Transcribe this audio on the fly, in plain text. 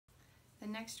The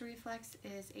next reflex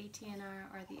is ATNR,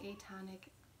 or the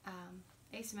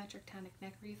asymmetric tonic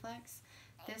neck reflex.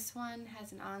 This one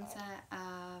has an onset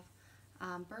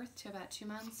of birth to about 2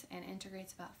 months and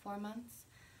integrates about 4 months.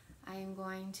 I am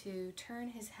going to turn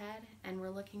his head, and we're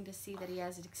looking to see that he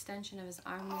has an extension of his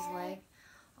arm and his leg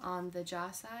on the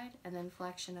jaw side, and then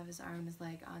flexion of his arm and his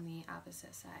leg on the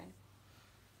opposite side.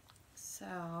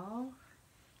 So,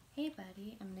 hey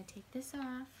buddy, I'm going to take this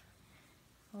off.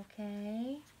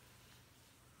 Okay.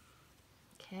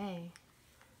 Okay.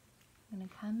 I'm going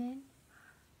to come in.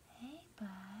 Hey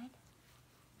bud.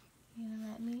 You going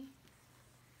to let me?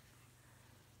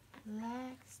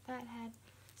 Relax that head.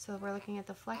 So we're looking at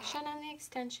the flexion and the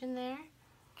extension there.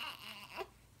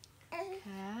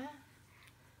 Okay.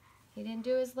 He didn't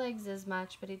do his legs as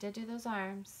much, but he did do those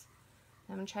arms.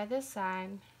 I'm going to try this side.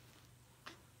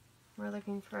 We're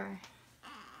looking for,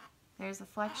 there's a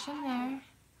flexion there.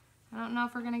 I don't know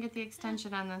if we're going to get the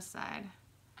extension on this side.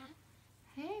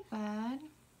 Hey, bud.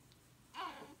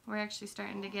 We're actually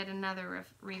starting to get another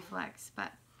reflex,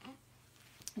 but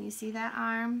you see that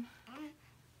arm?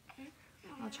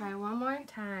 I'll try one more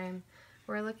time.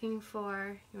 We're looking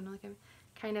for, you want to look at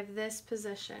kind of this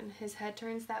position. His head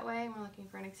turns that way, and we're looking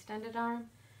for an extended arm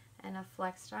and a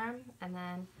flexed arm. And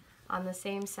then on the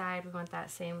same side, we want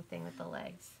that same thing with the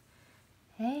legs.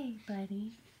 Hey,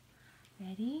 buddy.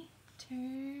 Ready?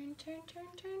 Turn, turn, turn,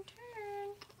 turn,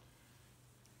 turn.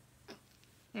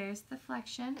 There's the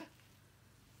flexion.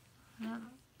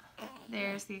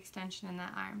 There's the extension in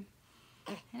that arm.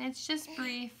 And it's just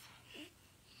brief.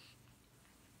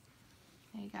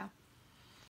 There you go.